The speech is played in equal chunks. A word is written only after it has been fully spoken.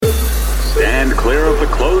Stand clear of the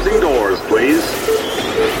closing doors, please.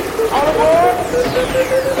 All aboard!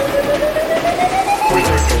 We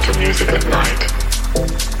listen to music at night.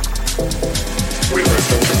 We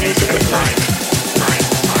listen to music at night.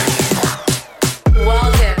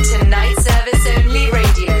 Welcome to Night Service Only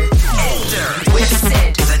Radio. Enter with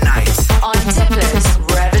CID the Night on Tipler's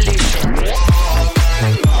Revolution.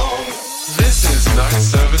 This is Night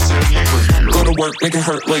Service Only Radio. Go to work, make it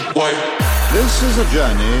hurt like what? This is a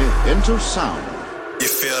journey into sound. You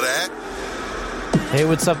feel that? Hey,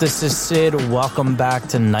 what's up? This is Sid. Welcome back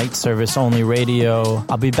to Night Service Only Radio.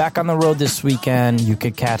 I'll be back on the road this weekend. You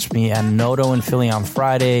could catch me at Noto in Philly on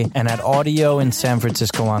Friday and at Audio in San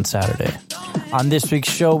Francisco on Saturday. On this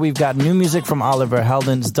week's show, we've got new music from Oliver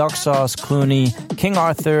Heldens, Duck Sauce, Clooney, King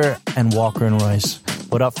Arthur, and Walker and Royce.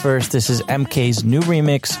 But up first, this is MK's new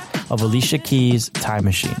remix of Alicia Keys' Time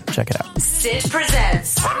Machine. Check it out. CID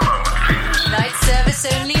presents Night Service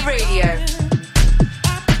Only Radio.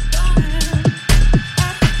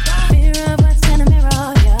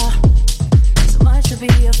 Be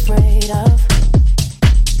afraid of,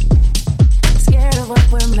 scared of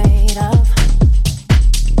what we're made of,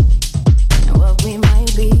 and what we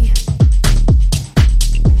might be.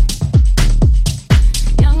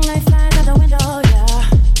 Young life flies out the window, yeah.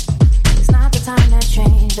 It's not the time that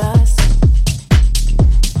changed us.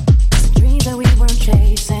 It's the dreams that we weren't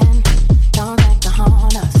chasing, don't like to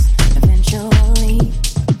haunt us eventually.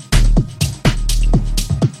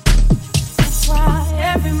 That's why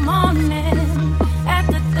every morning at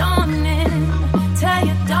the dawning, tell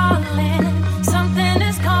your darling something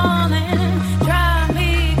is calling. Drive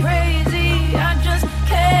me crazy, I just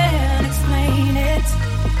can't explain it.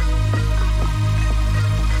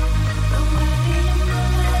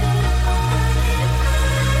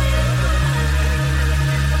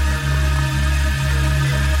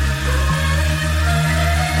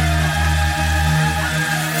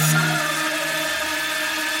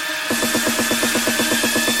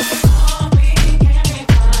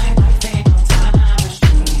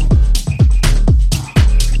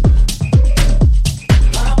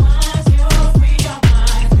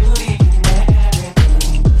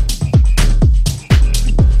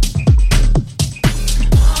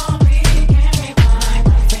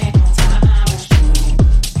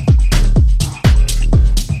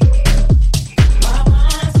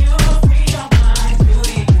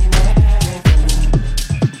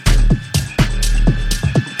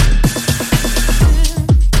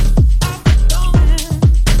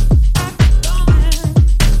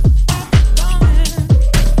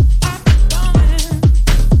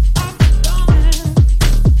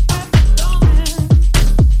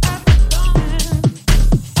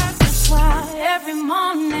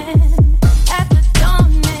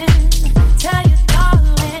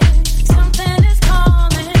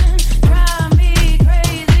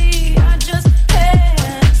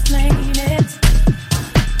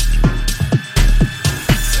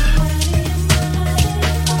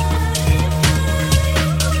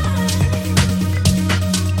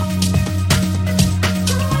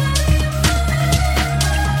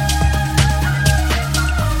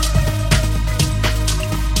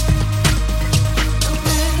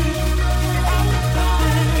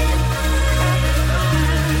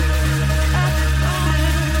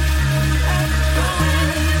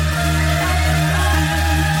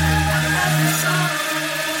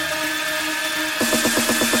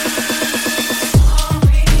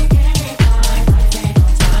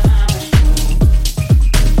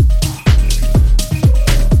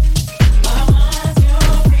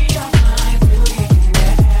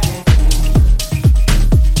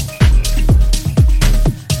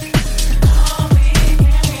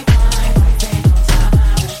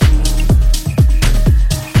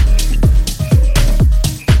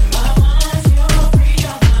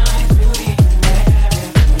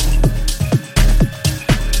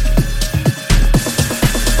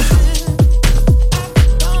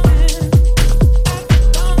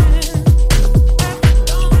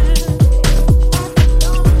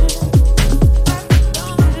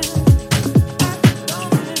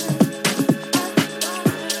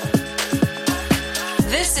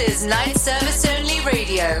 Night Service Only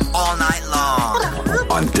Radio. All night long.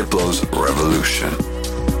 On Diplo's Revolution.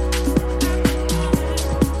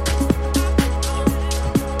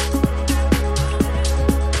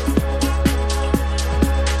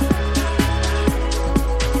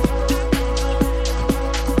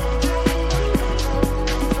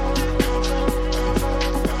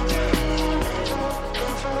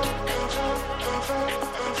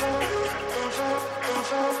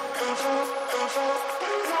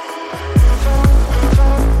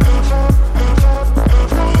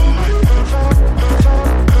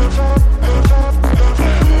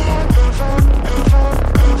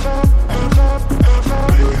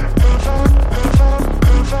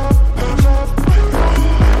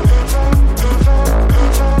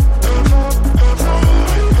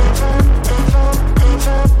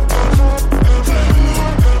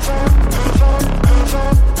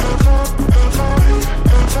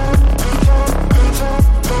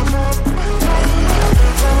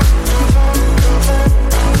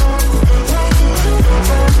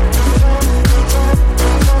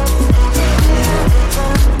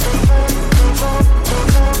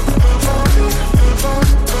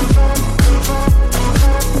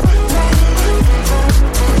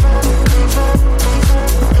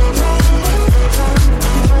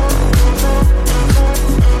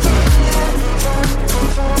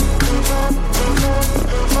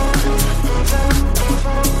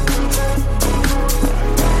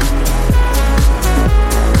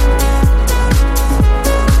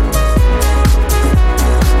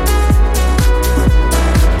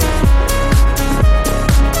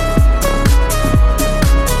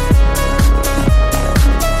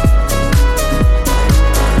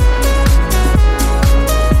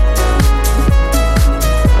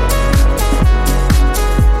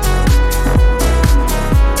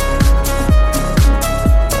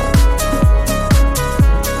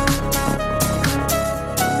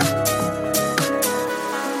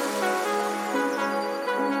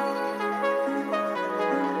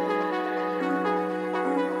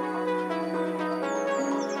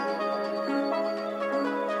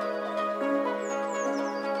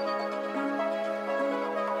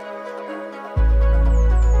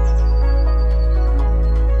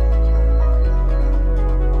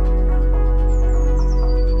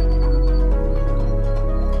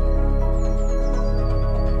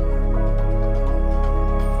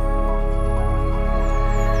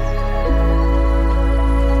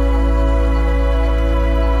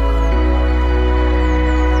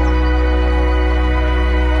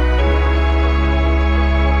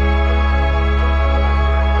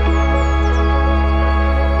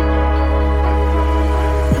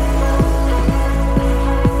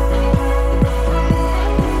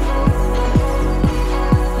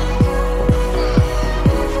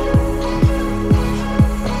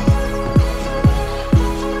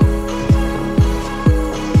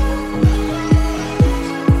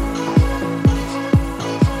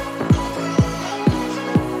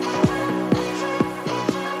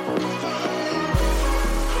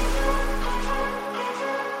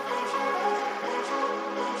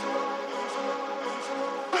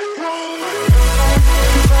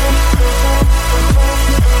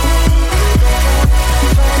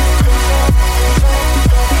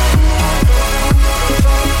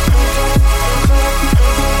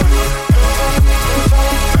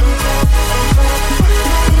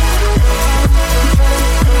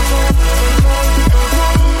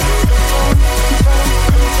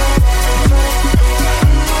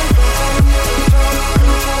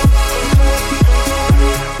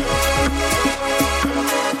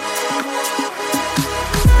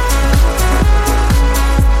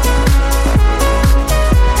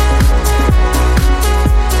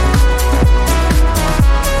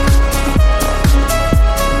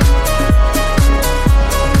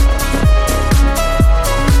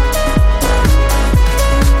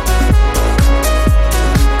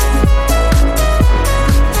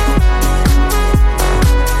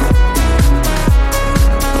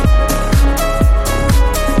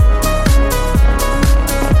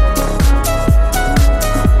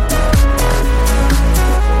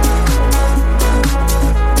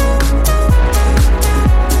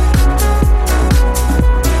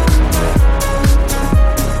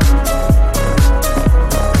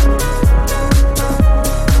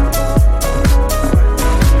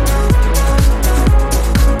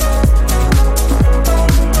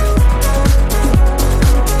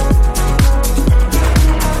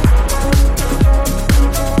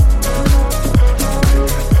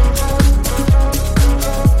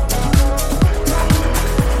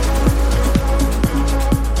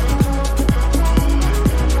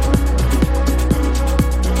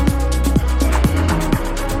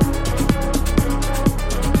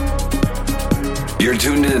 You're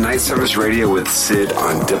tuned into Night Service Radio with Sid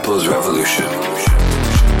on Diplo's Revolution.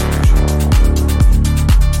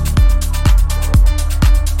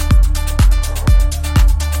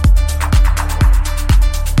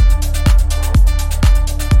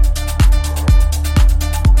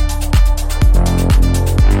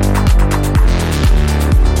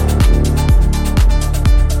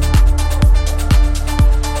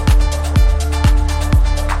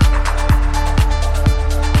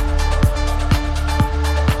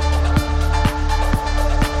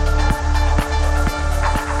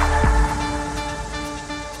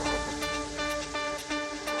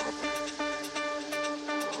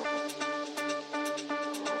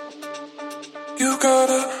 You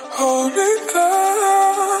gotta hold me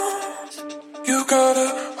down. You gotta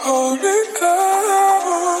hold me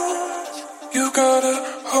down. You gotta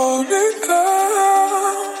hold me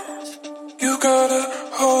down. You gotta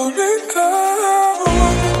hold me down.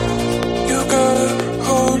 You gotta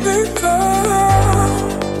hold me down.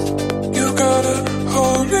 You gotta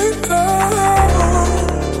hold me down.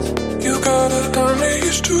 You gotta tell me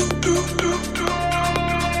it's true.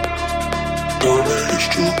 Tell me it's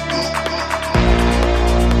true.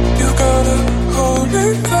 You gotta hold me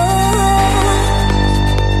down.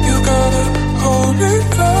 You gotta hold me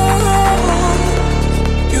down.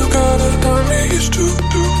 You gotta tell me it's true.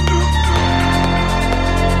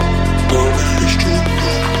 Tell me it's true.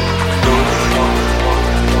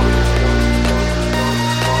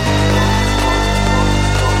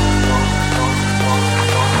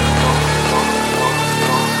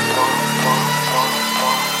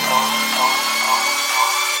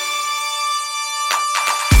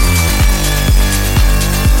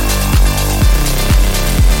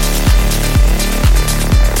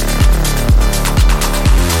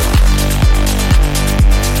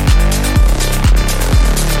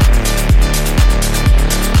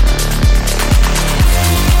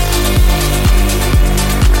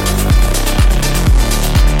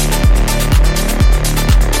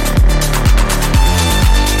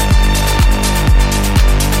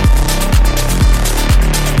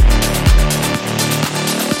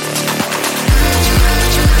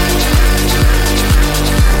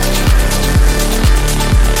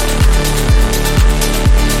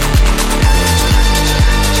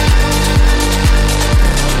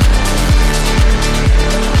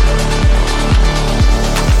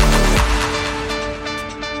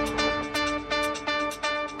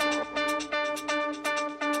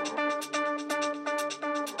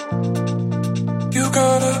 You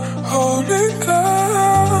gotta hold me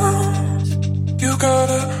down. You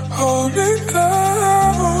gotta hold me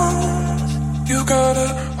down. You gotta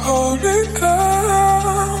hold me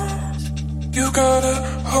down. You gotta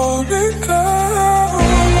hold me down.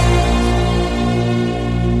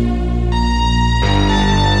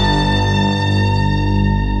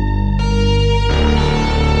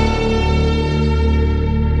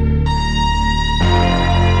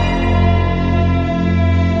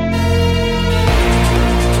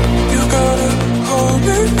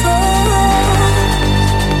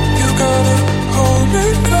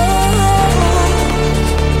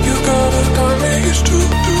 It's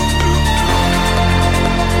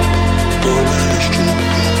true.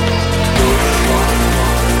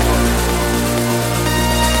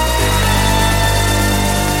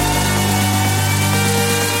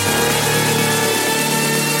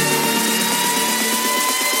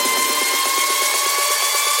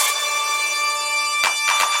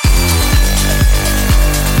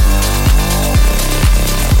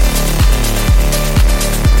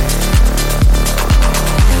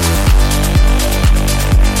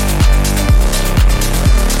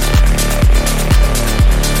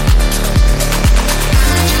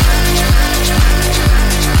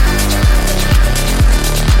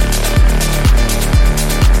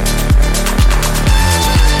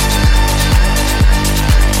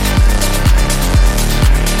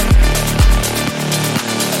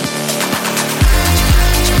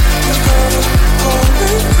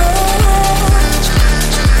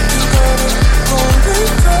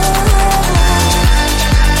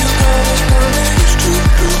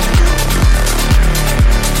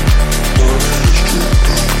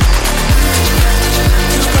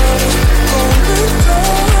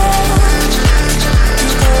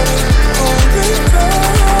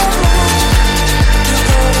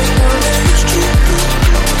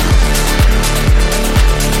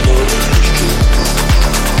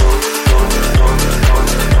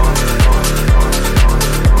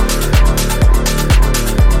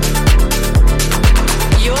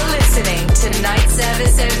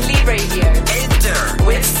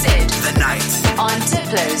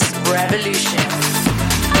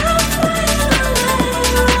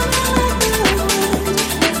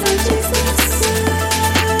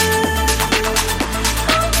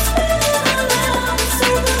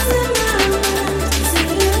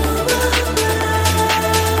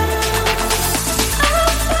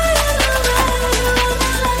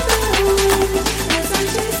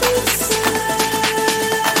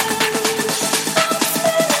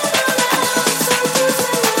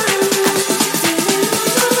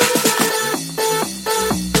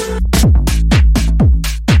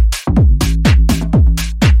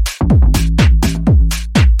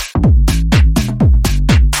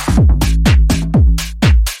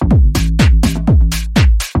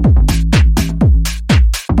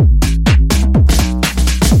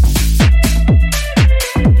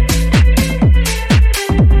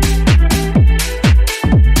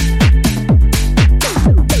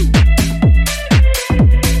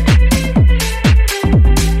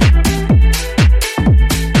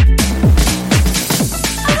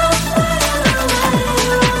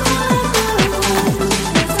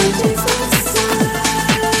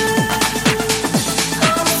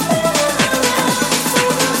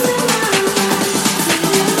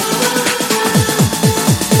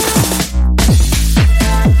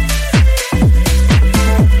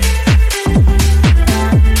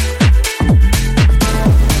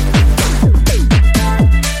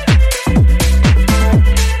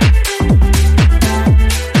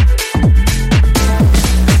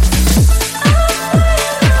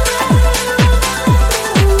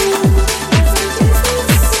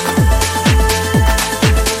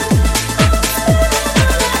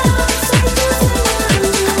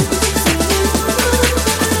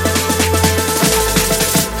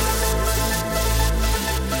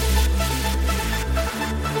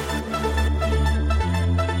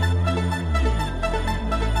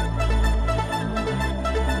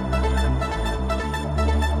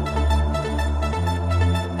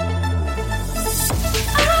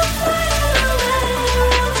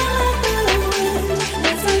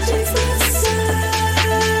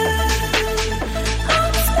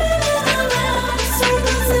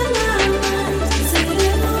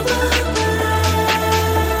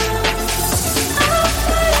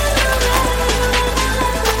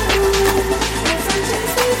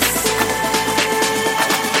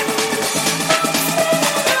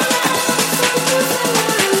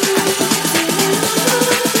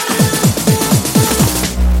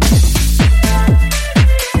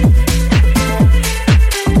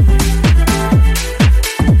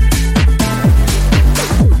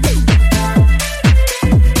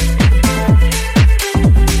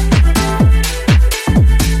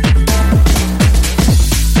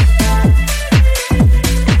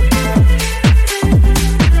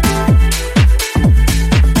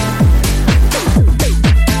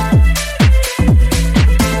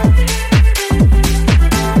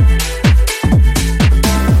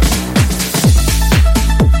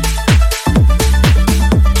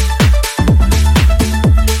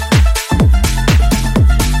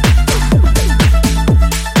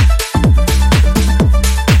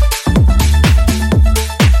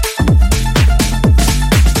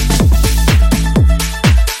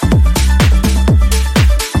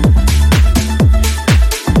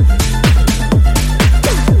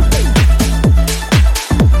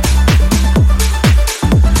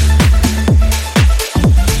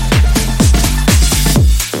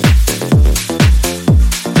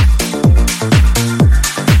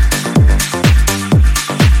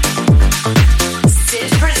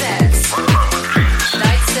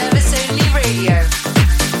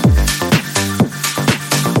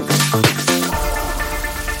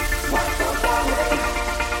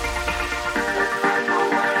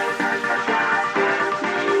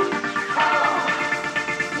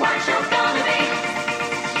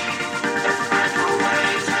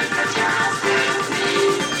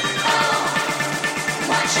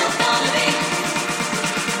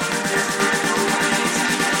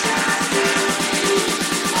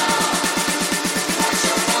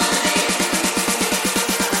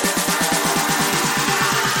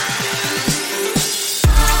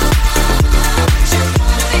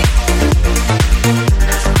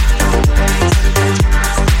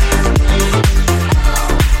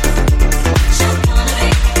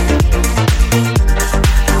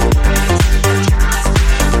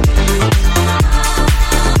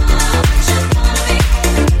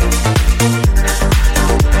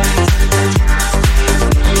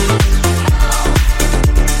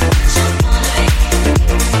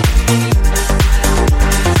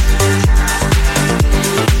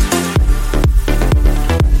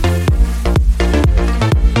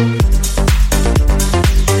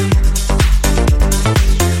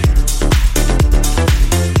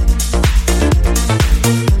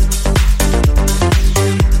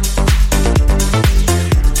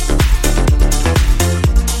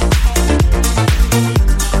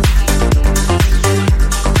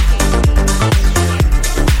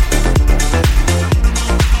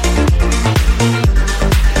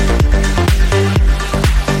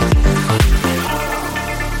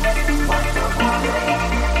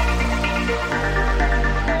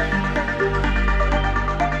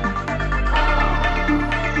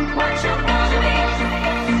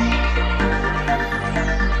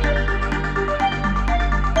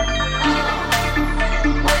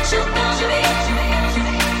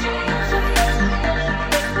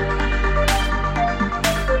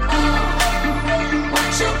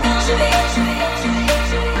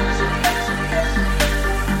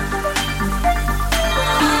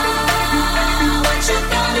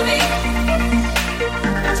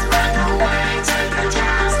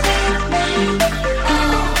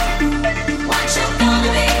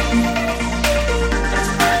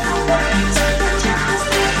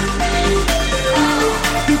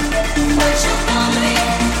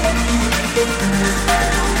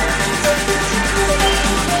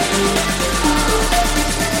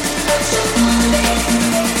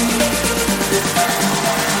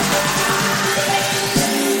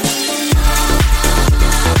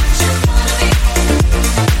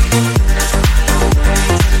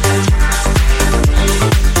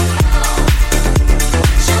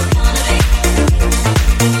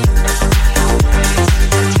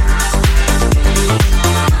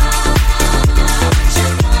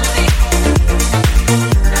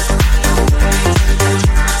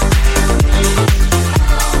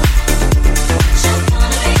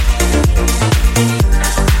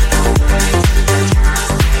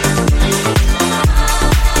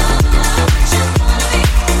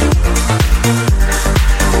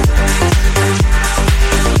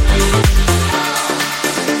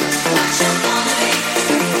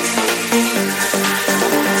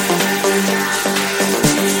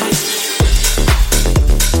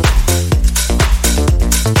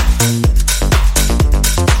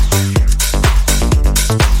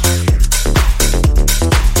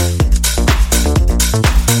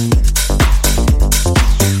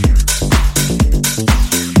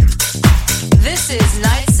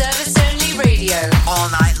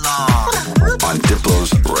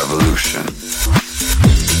 Diplo's Revolution.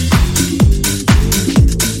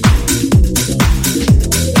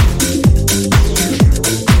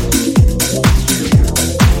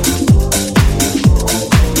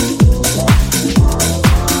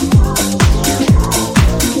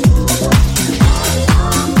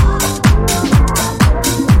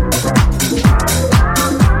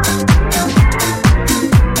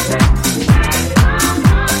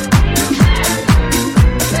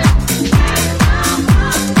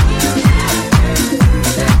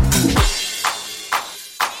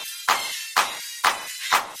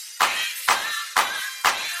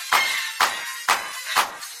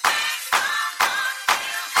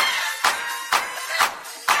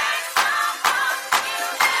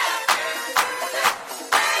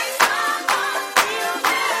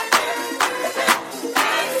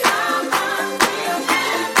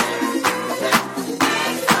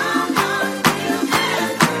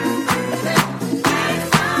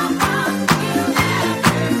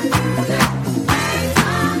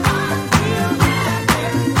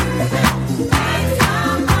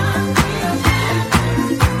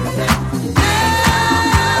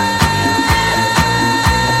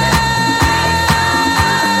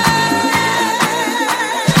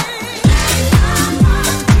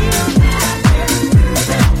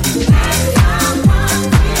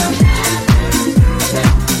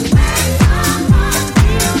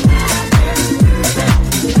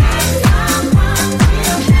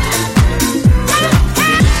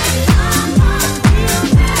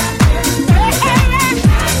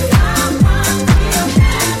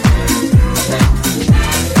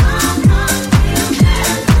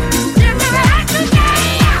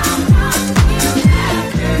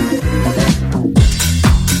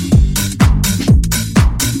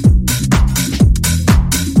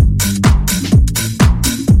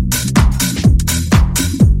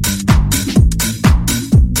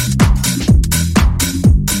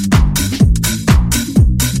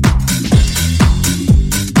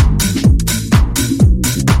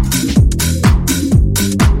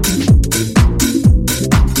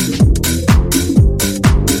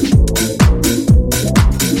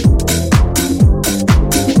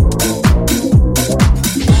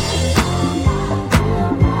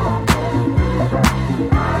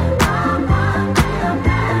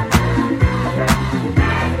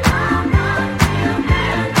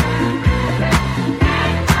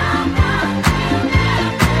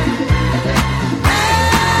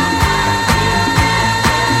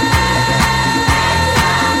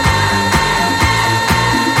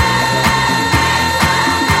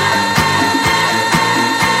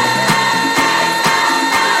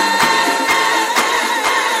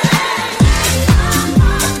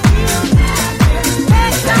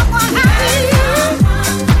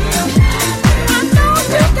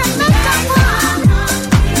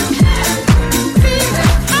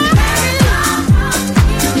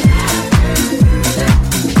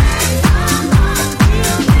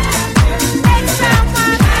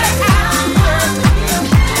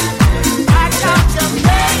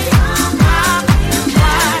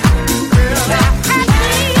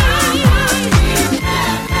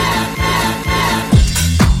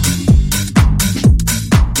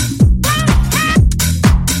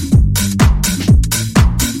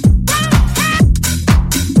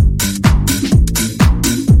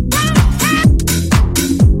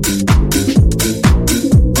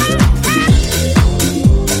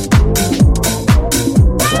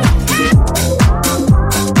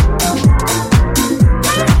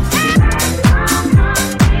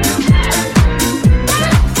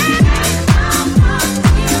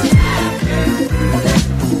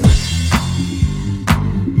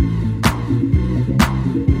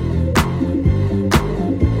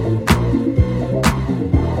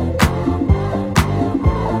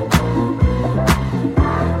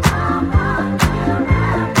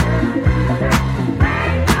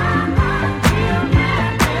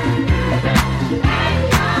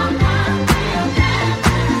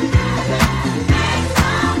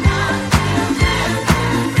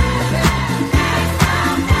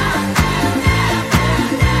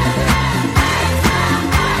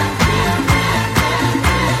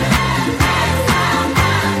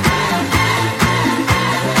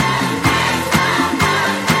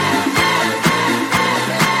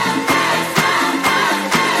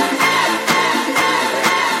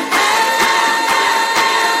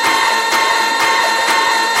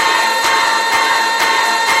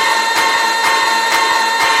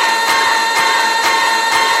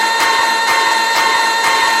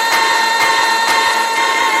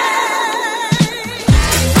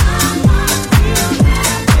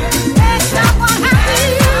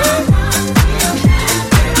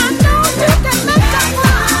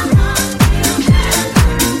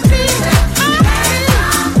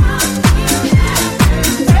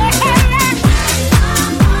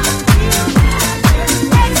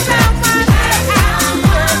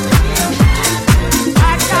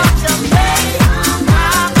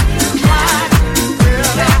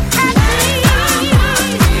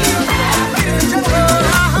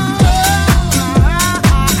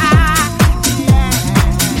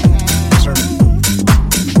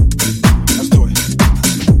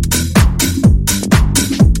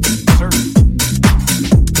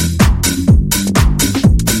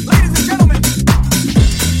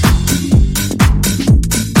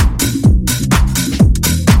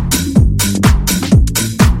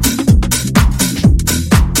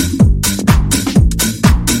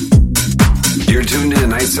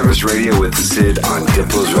 Service Radio with Sid on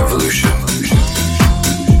Diplo's Revolution.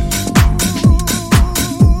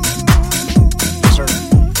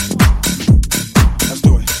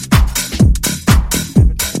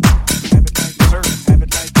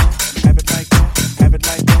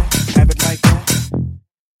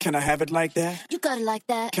 Can I have it like that? You got it like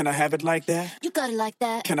that. Can I have it like that? You got it like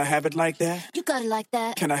that. Can I have it like that? You got it like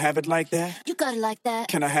that. Can I have it like that? You got it like that.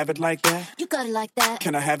 Can I have it like that? You got it like that.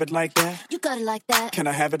 Can I have it like that? You got it like that. Can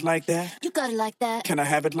I have it like that? You got it like that. Can I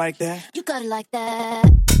have it like that? You got it like that.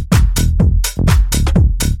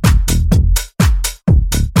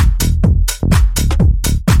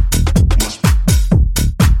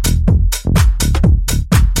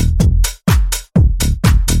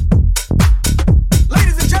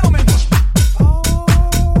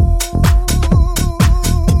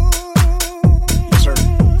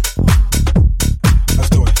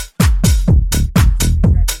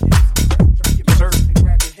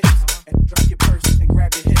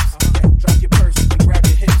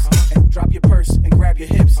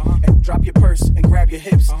 Drop your purse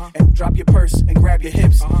and grab your hips,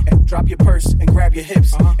 and drop your purse and grab your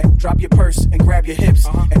hips, and drop your purse and grab your hips,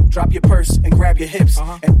 and drop your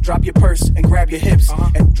purse and grab your hips,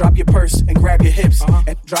 and drop your purse and grab your hips,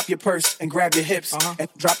 and drop your purse and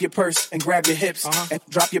grab your hips, and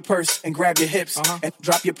drop your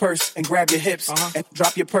purse and grab your hips, and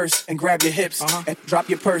drop your purse and grab your hips, and drop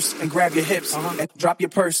your purse and grab your hips, and drop your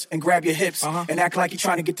purse and grab your hips, and act like you're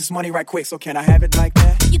trying to get this money right quick. So can I have it like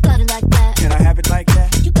that? You got it like that. Can I have it like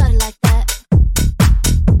that? You got it like that.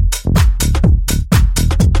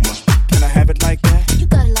 Can I have it like that? You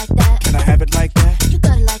got it like that. Can I have it like that? You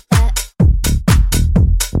got it like that.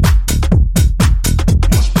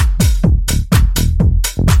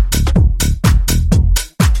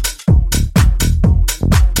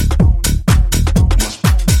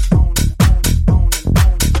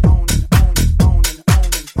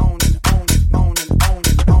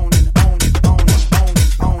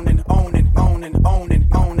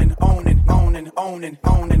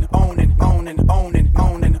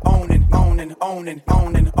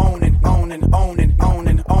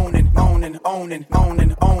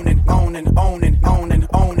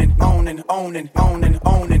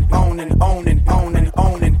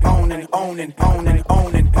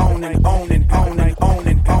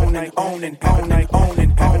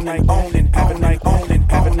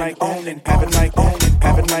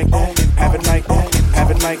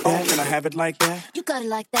 Like that? You got it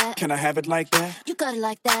like that. Can I have it like that? You got it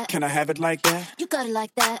like that. Can I have it like that? You got it like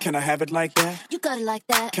that. Can I have it like that? You got it like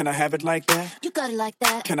that. Can I have it like that? You got it like that. Can I have it like that? You got it like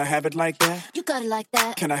that. Can I have it like that? You got it like that.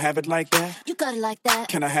 Can I have it like that? You got it like that.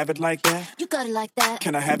 Can I have it like that? Can I have it like that?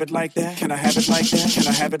 Can I have it like that? Can I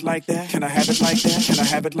have it like that? Can I have it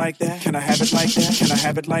like that? Can I have it like that? Can I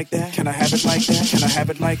have it like that? Can I have it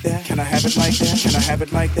like that? Can I have it like that? Can I have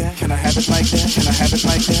it like that? Can I have it like that? Can I have it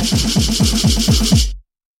like that? Can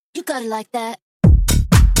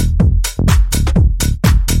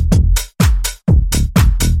I have it like that? You got it like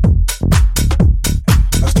that.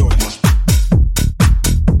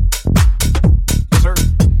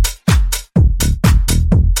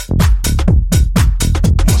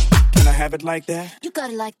 Have it like that? You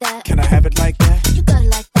got it like that. Can I have it like that? You got it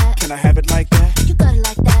like that. Can I have it like that? You got it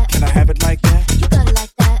like that. Can I have it like that? You got it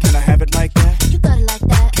like that. Can I have it like that? You got it like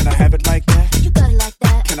that. Can I have it like that? You got it like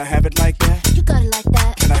that. Can I have it like that? You got it like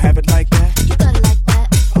that. Can I have it like that? You got it like that.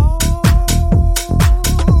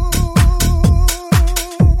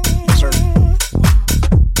 Yes, sir.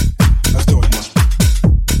 Let's do it.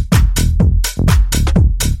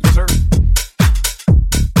 Yes, sir.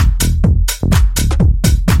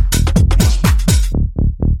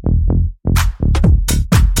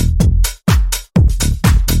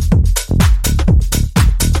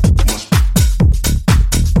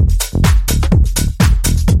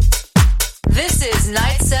 This is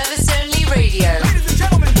Night Service Only Radio. Ladies and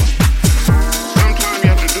gentlemen. Sometimes you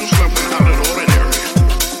have to do something out of the ordinary.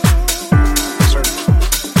 Yes, sir.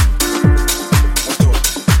 Let's do it.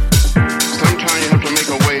 Sometimes you have to make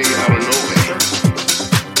a way out of nowhere.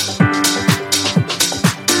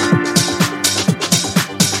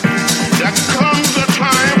 There comes a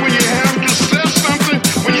time when you have to say something,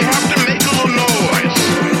 when you have to make a little noise.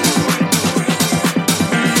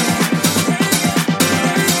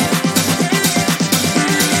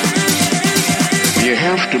 You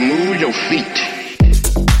have to move your feet.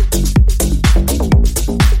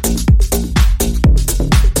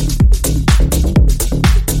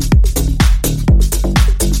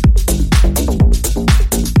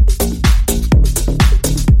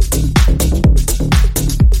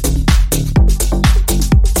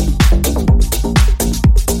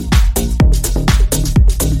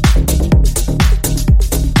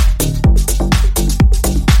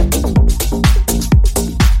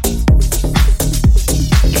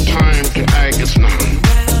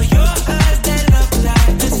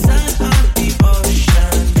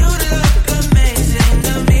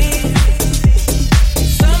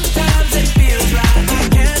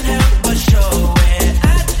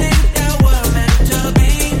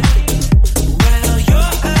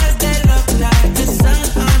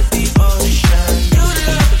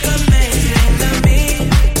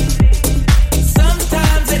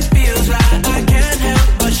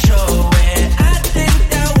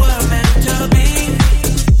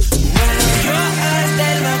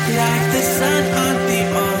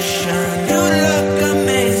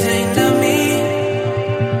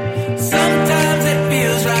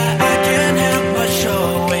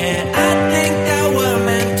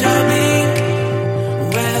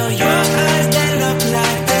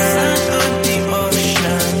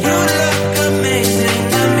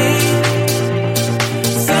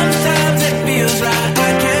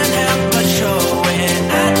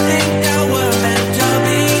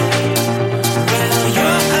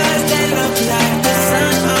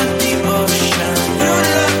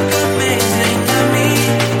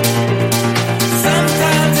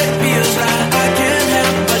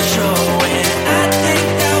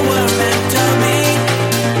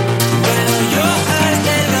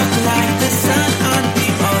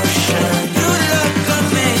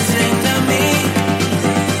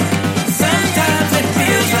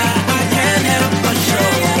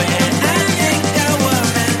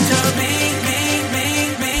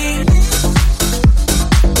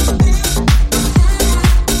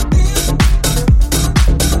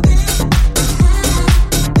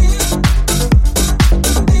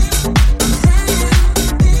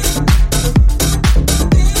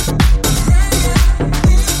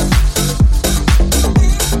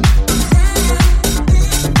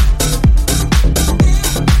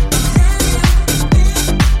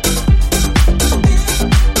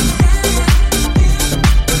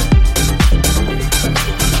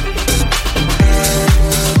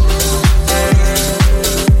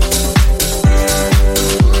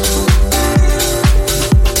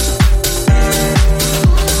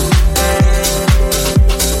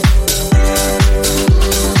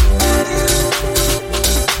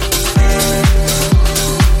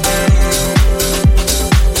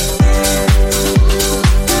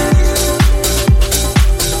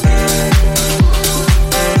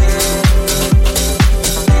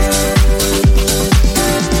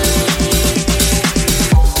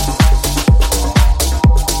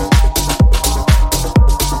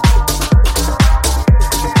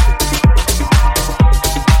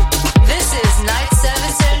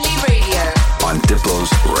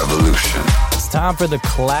 Time for the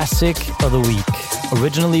classic of the week.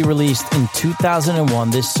 Originally released in 2001,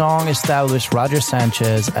 this song established Roger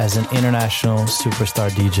Sanchez as an international superstar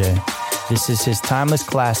DJ. This is his timeless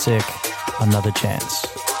classic, Another Chance.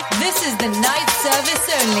 This is the Night Service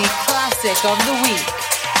Only classic of the week.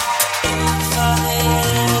 If I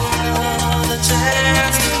had another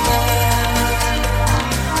chance tonight,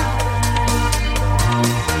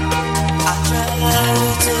 I'd try to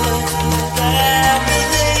take back the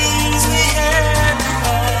things we had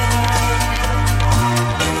behind.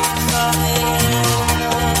 If I had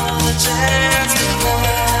another chance tonight,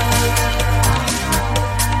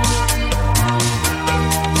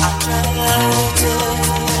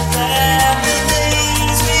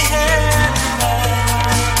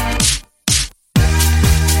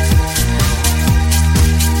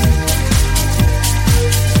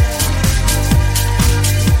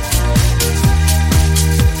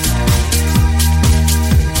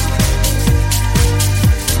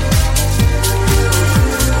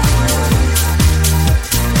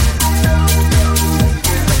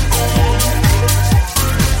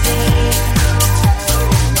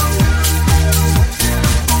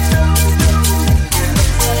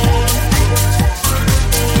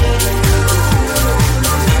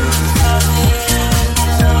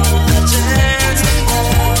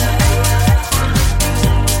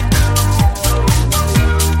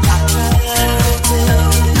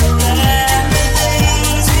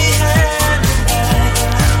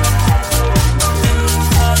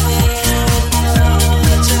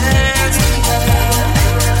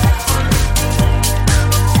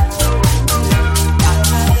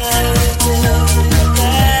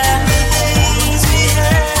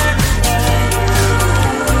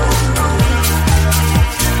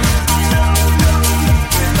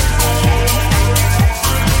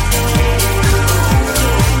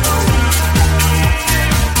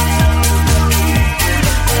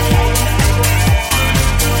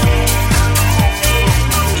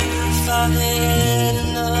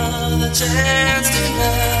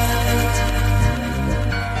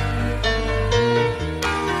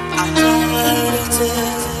 I'd try to take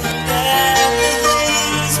back the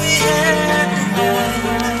things we had behind.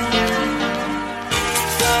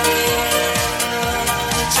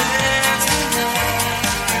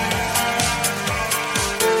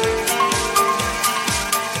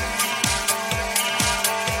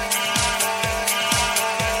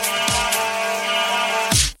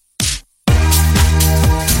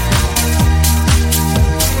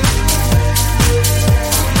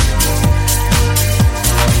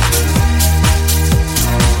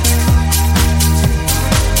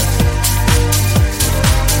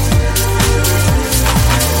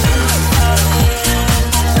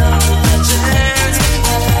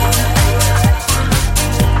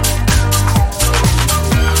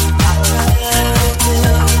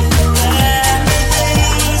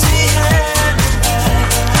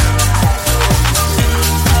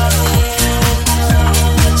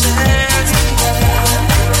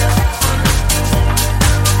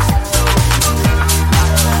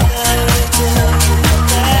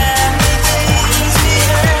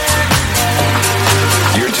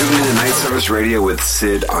 Radio with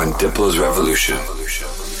Sid on Diplo's Revolution.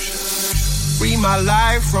 Free my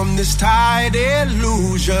life from this tight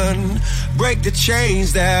illusion. Break the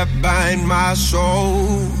chains that bind my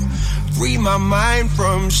soul. Free my mind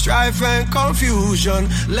from strife and confusion.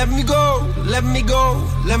 Let me go, let me go,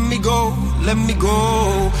 let me go, let me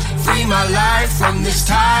go. Free my life from this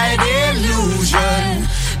tight illusion.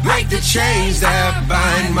 Break the chains that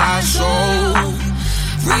bind my soul.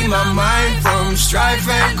 Free my mind from strife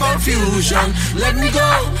and confusion. Let me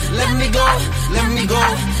go, let me go, let me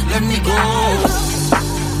go, let me go.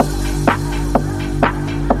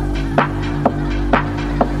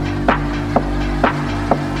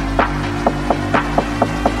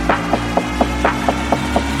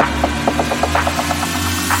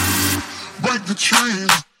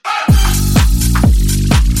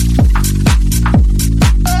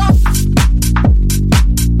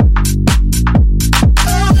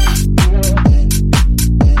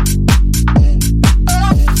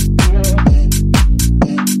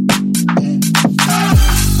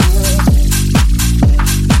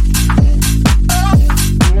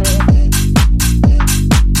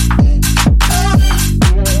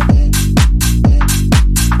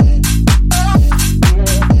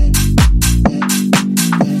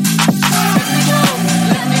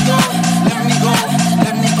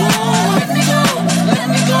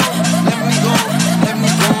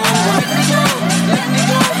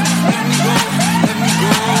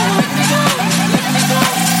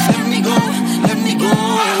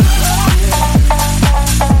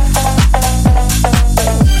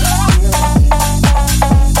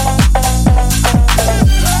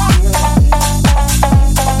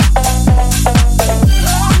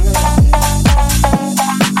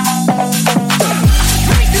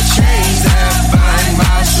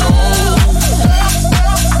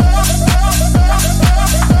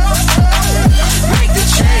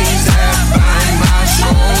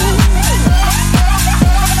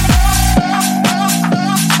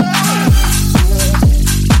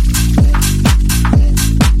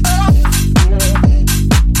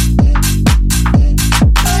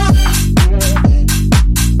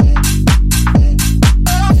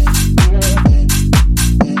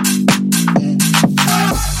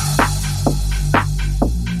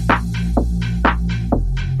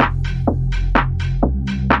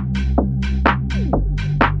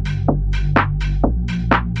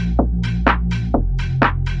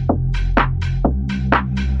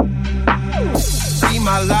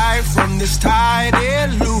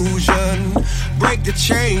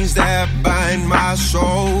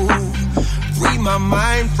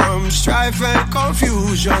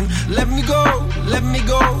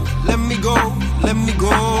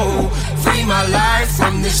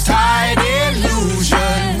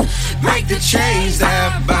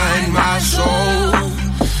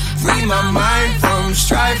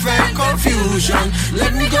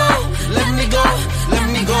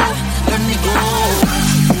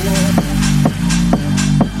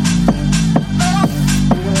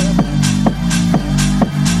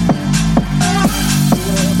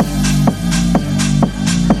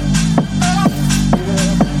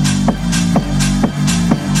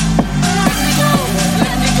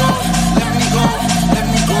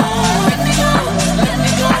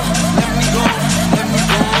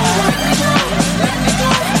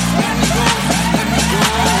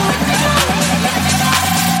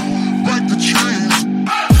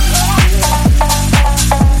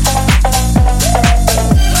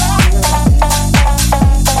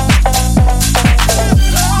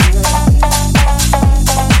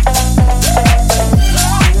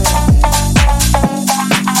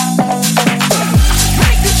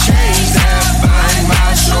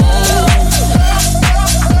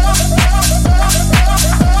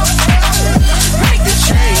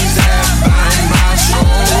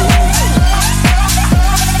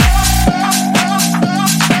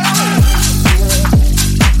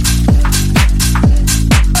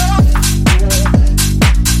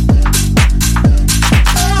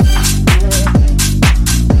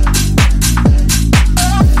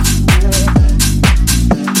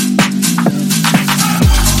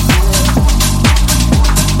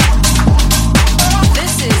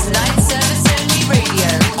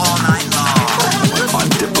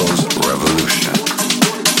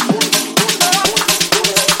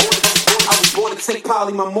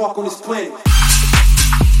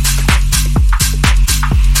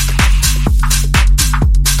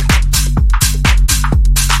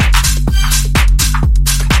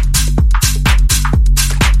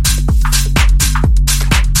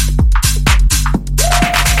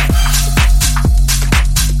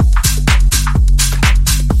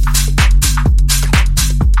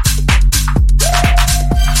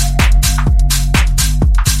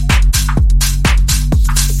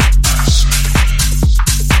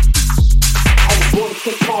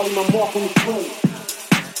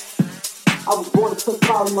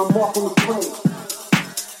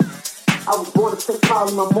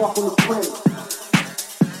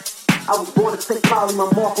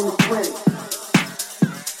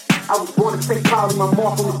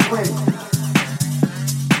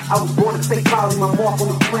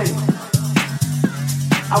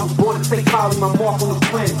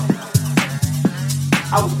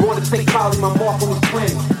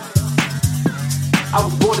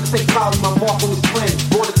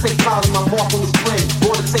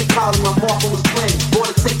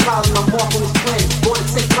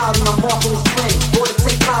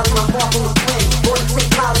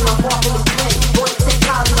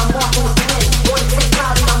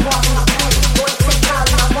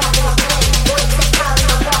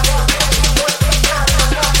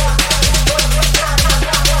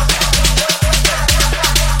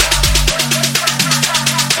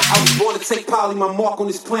 I was born to take probably my mark on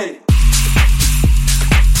this planet.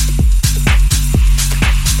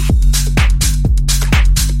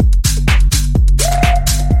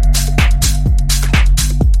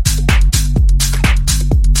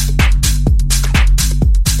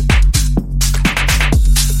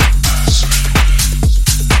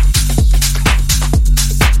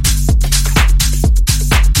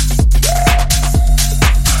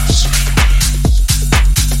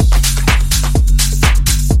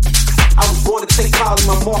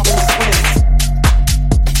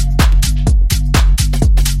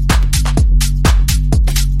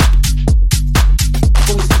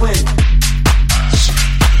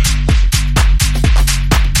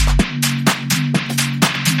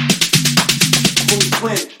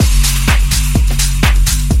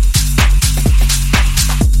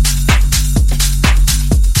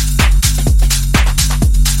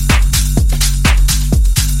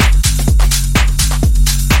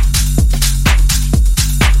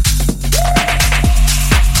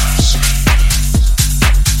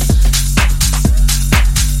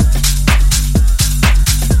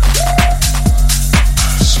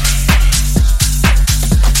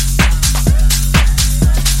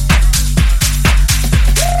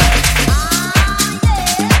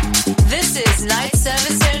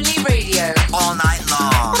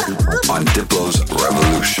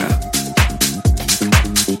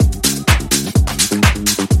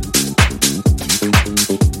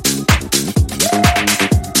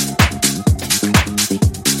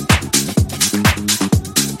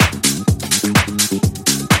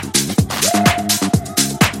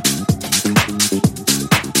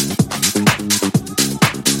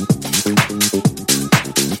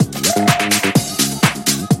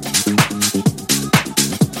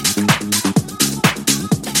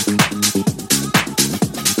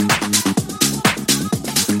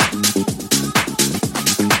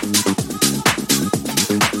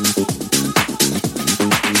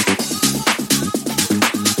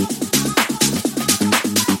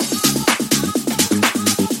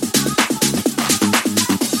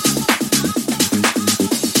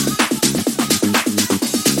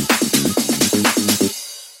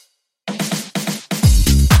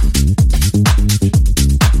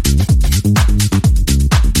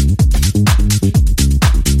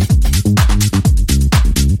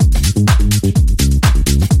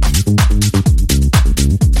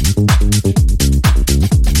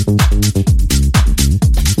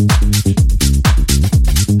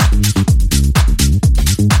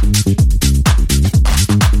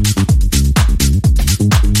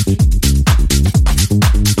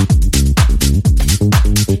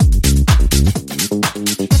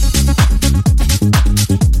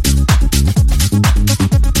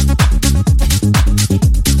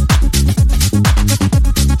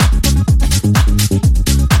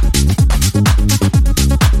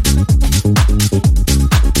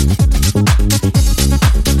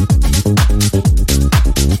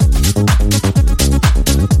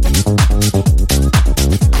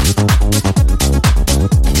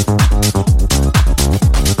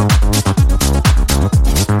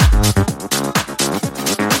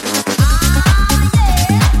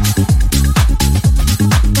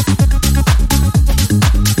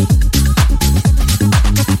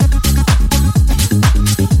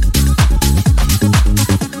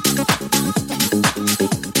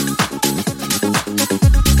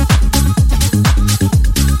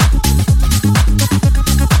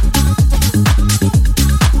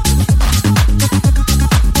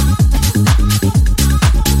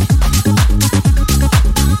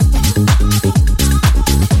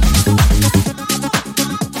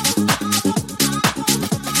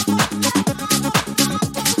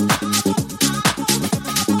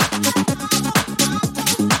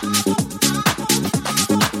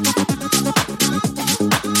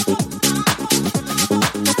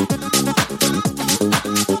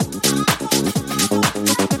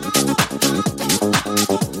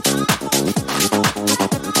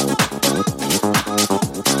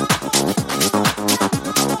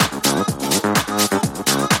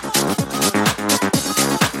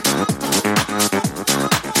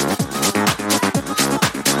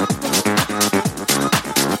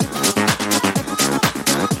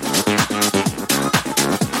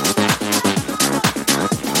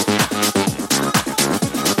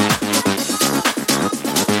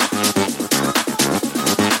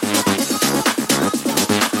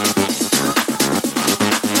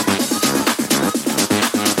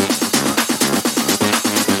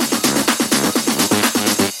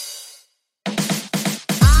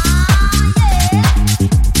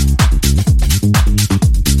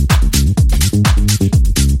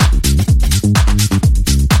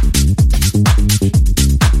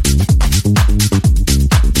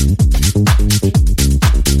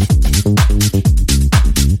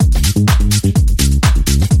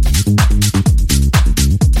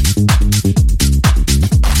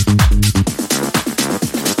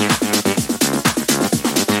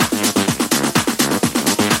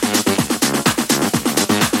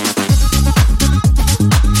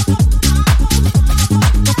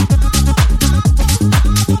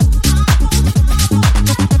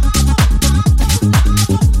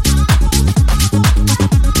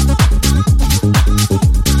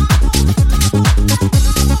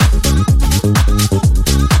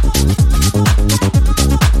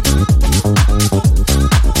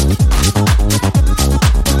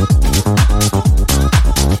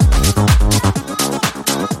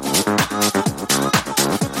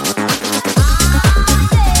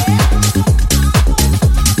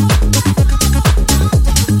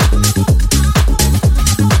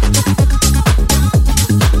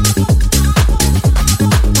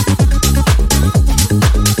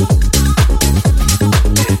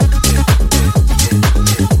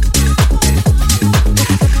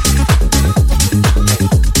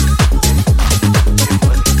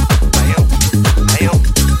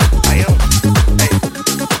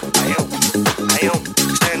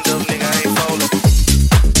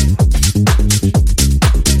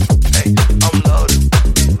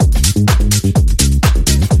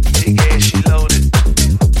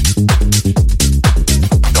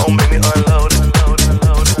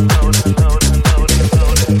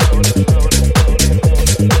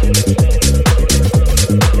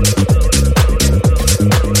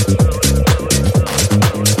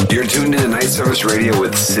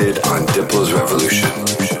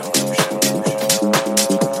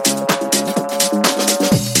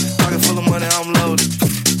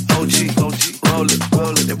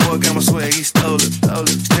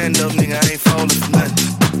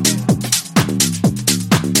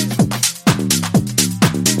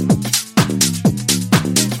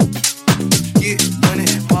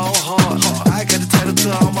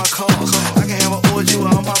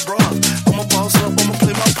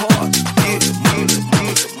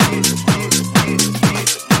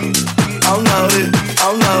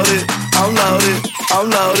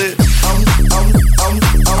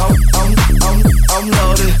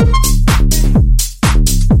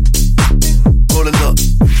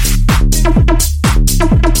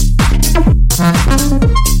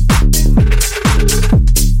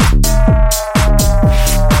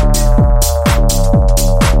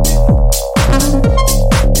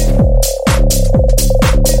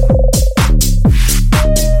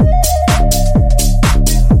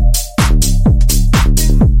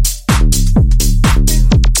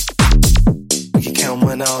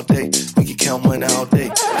 money all day. We can count money all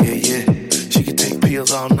day. Yeah, yeah. She can take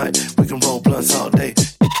pills all night. We can roll blunts all day.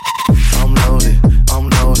 I'm loaded.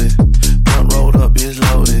 Blunt rolled up is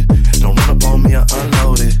loaded. Don't run up on me, I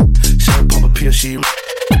unloaded. Shawty pop a pill, she.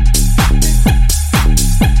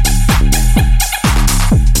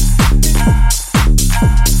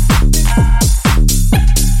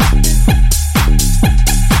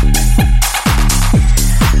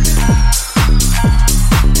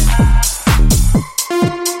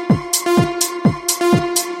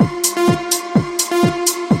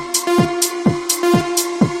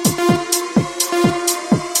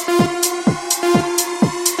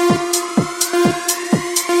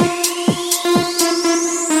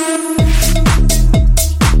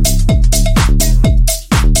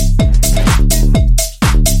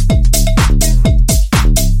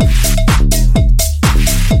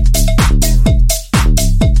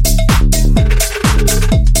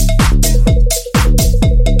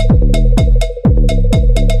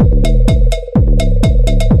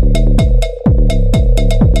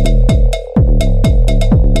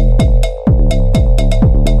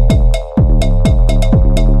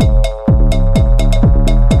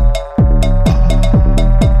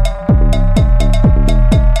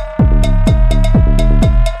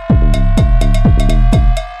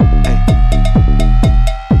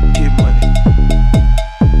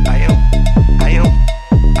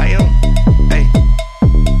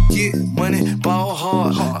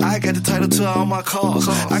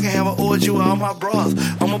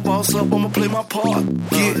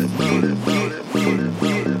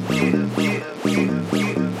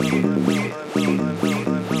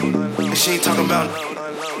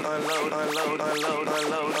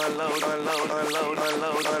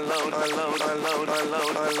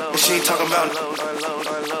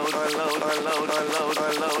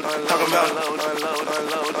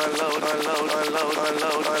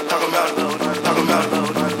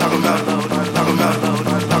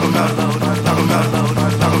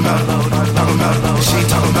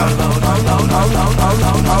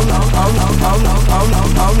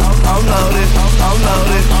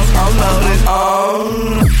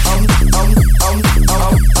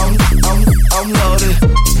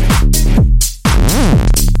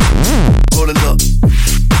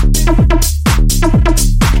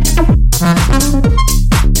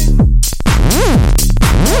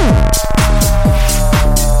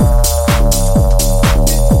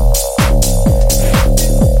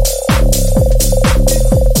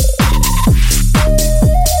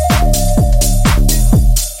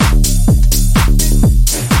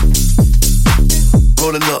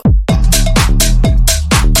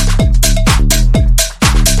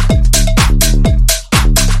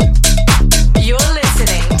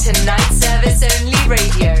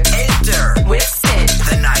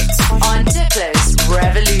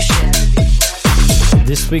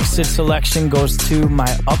 Selection goes to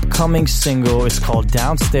my upcoming single. It's called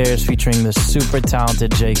Downstairs, featuring the super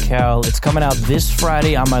talented J. Cal. It's coming out this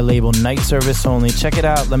Friday on my label Night Service Only. Check it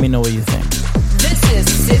out. Let me know what you think. This is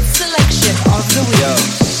Sid's selection of the week. Yo,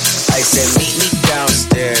 I said meet me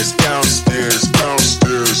downstairs, downstairs,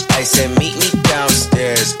 downstairs. I said meet me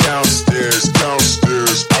downstairs, downstairs,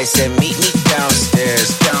 downstairs. I said meet me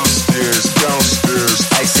downstairs, downstairs, downstairs.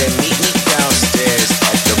 I said meet me downstairs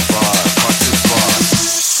at the bar, not too far.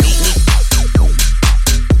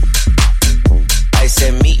 I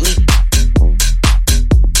said meet me.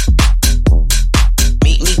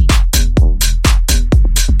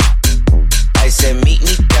 I said meet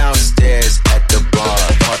me downstairs at the bar,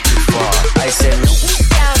 not too far. I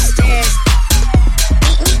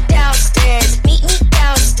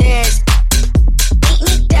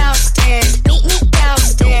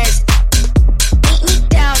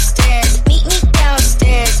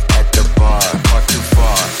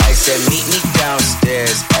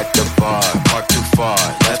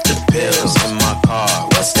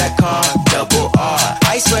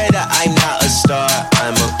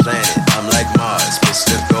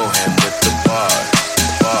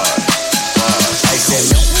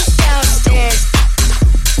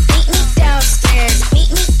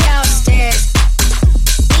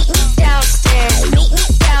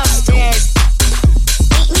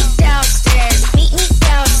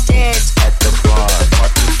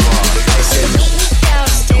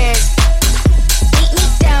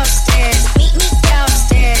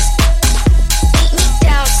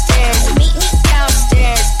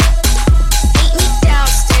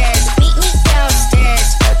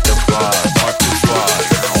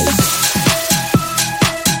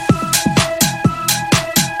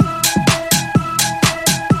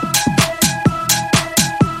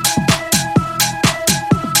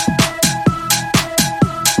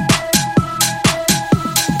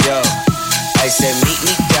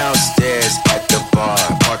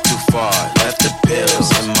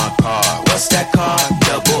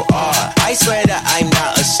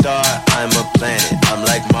I'm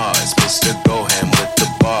like Mars, Mr. Gohan with the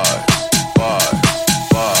bars, bars,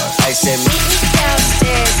 bars. I said meet me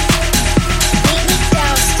downstairs. Meet me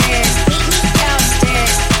downstairs. Meet me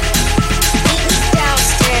downstairs. Meet me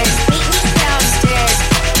downstairs. Meet me downstairs.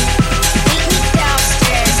 Meet me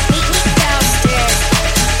downstairs. Meet me downstairs.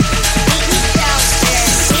 Meet me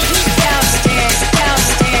downstairs. Meet me downstairs.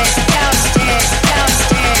 Downstairs. Downstairs. Downstairs.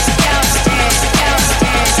 Downstairs.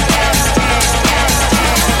 Downstairs.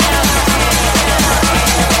 Downstairs.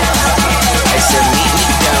 I said meet me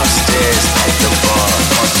downstairs at the bar,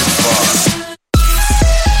 on the bar.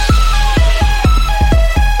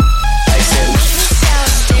 I said meet me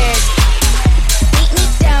downstairs. Meet me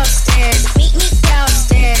downstairs. Meet me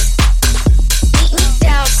downstairs. Meet me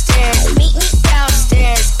downstairs. Meet me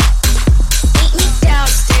downstairs. Meet me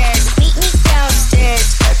downstairs. Meet me downstairs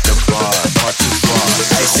at the bar, on the bar.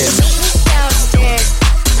 I said meet me downstairs.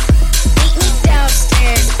 Meet me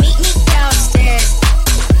downstairs. Meet me downstairs.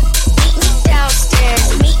 Meet me downstairs.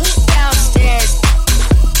 Meet me downstairs.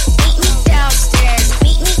 Meet me downstairs.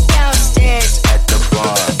 Meet me downstairs at the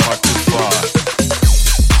bar, on the bar.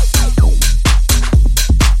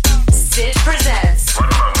 Sid presents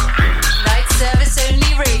Night Service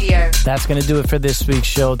Only Radio. That's going to do it for this week's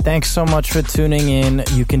show. Thanks so much for tuning in.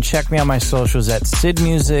 You can check me on my socials at Sid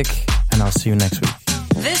Music, and I'll see you next week.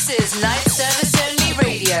 This is Night Service Only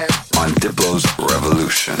Radio. On Diplo's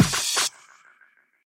Revolution.